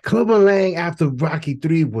 man? Clubber Lang after Rocky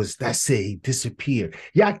 3 that's it, he disappeared.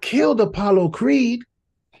 Y'all killed Apollo Creed.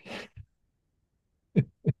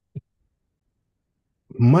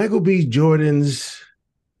 Michael B. Jordan's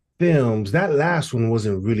films, that last one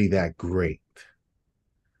wasn't really that great.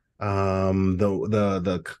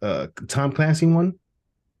 The Tom Clancy one.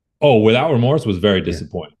 Oh, Without Remorse was very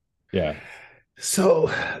disappointing. Yeah.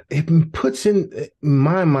 So it puts in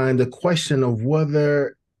my mind the question of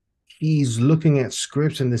whether he's looking at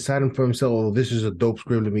scripts and deciding for himself, oh, this is a dope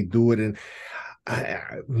script, let me do it. And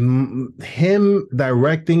him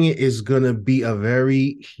directing it is going to be a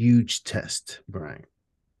very huge test, Brian.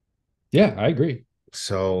 Yeah, I agree.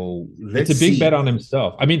 So it's a big bet on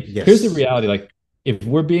himself. I mean, Here's the reality. Like, if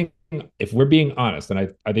we're being honest, and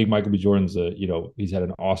I think Michael B. Jordan's he's had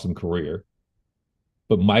an awesome career.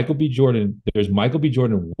 But Michael B. Jordan, there's Michael B.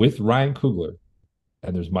 Jordan with Ryan Coogler,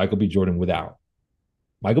 and there's Michael B. Jordan without.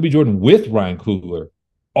 Michael B. Jordan with Ryan Coogler,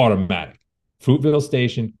 automatic. Fruitvale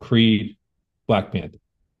Station, Creed, Black Panther.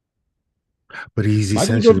 But he's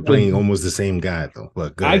essentially playing almost the same guy, though.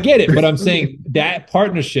 Look, I get it, but I'm saying that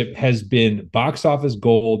partnership has been box office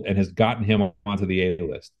gold and has gotten him onto the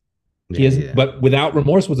A-list. But Without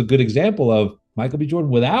Remorse was a good example of Michael B. Jordan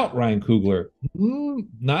without Ryan Coogler,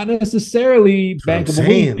 not necessarily bankable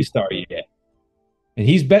movie star yet. And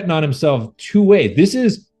he's betting on himself two ways. This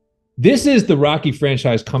is the Rocky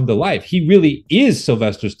franchise come to life. He really is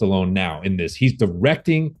Sylvester Stallone now in this. He's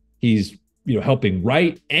directing, he's helping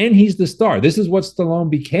write, and he's the star. This is what Stallone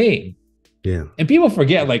became. Yeah. And people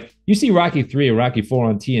forget, like, you see Rocky 3 or Rocky 4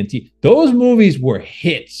 on TNT. Those movies were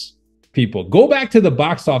hits, people. Go back to the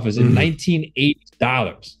box office in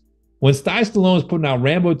 $1980. When Stallone was putting out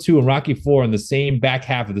Rambo 2 and Rocky 4 in the same back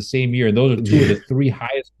half of the same year, and those are two of the three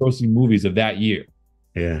highest grossing movies of that year.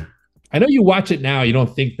 Yeah. I know you watch it now, you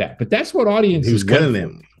don't think that, but that's what audiences. He was killing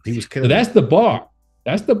them. He was killing. So that's the bar.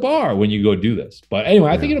 That's the bar when you go do this. But anyway,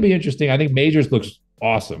 I think Yeah, it'll be interesting. I think Majors looks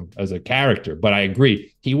awesome as a character, but I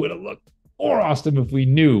agree he would have looked more awesome if we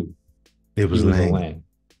knew it he was was a Lang. Lang.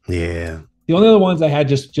 Yeah. The only other ones I had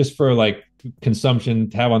just for like consumption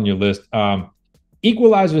to have on your list,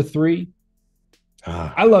 Equalizer 3.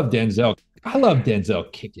 Ah. I love Denzel. I love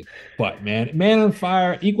Denzel kicking butt, man. Man on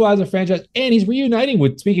Fire, Equalizer franchise, and he's reuniting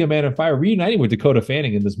with. Speaking of Man on Fire, reuniting with Dakota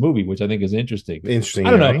Fanning in this movie, which I think is interesting. Interesting,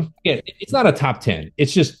 I don't yeah, know. right? Yeah, it's not a top 10.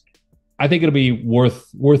 It's just I think it'll be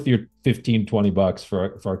worth your 15, $20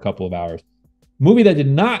 for a couple of hours. Movie that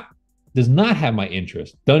does not have my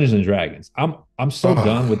interest. Dungeons and Dragons. I'm so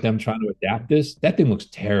done Oh, with them trying to adapt this. That thing looks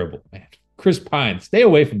terrible, man. Chris Pine, stay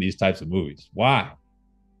away from these types of movies. Why?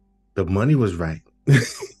 the money was right.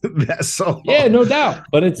 That's Yeah, all. no doubt.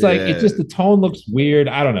 But it's like it Yeah. just the tone looks weird.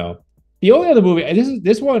 I don't know. The only other movie,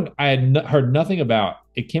 this one I had heard nothing about.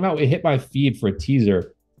 It came out, it hit my feed for a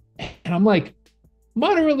teaser, and I'm like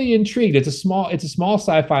moderately intrigued. It's a small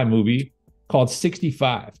sci-fi movie called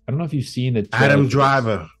 65. I don't know if you've seen the trailer Adam for this.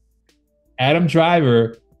 Driver. Adam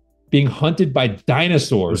Driver being hunted by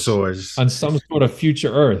dinosaurs Resource. on some sort of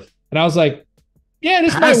future Earth, and I was like, yeah,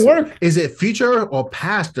 this might Past, work. is it future or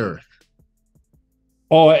past Earth?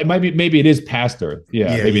 Oh, it might be. Maybe it is past Earth.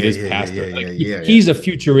 Yeah, Yeah, maybe it yeah, is yeah, yeah, past yeah, Earth. Like yeah, yeah, yeah. he's a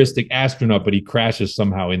futuristic astronaut, but he crashes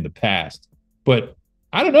somehow in the past. But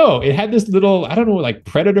I don't know. It had this little, I don't know, like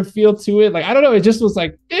Predator feel to it. Like I don't know. It just was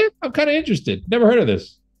like, I'm kind of interested. Never heard of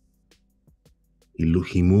this.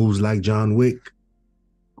 He moves like John Wick.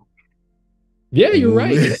 Yeah, He you're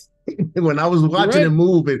right. moves. When I was You're watching right. him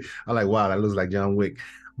move, I'm like, wow, that looks like John Wick.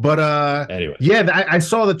 But Anyway, yeah, I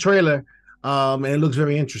saw the trailer, and it looks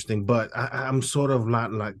very interesting. But I'm sort of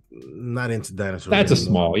not into dinosaurs that's a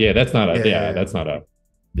anymore. small. Yeah, that's not a. Yeah, Yeah. that's not a.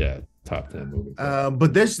 Yeah, top 10 movie.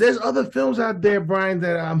 But there's other films out there, Brian,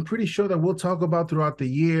 that I'm pretty sure that we'll talk about throughout the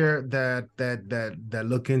year that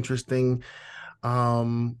look interesting.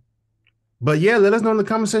 Um, but yeah, let us know in the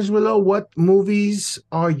comment section below, what movies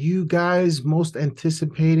are you guys most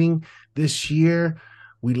anticipating this year?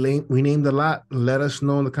 We named a lot. Let us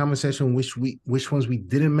know in the comment section which ones we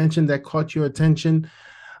didn't mention that caught your attention.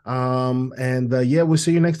 And yeah, we'll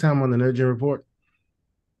see you next time on the NerdGen Report.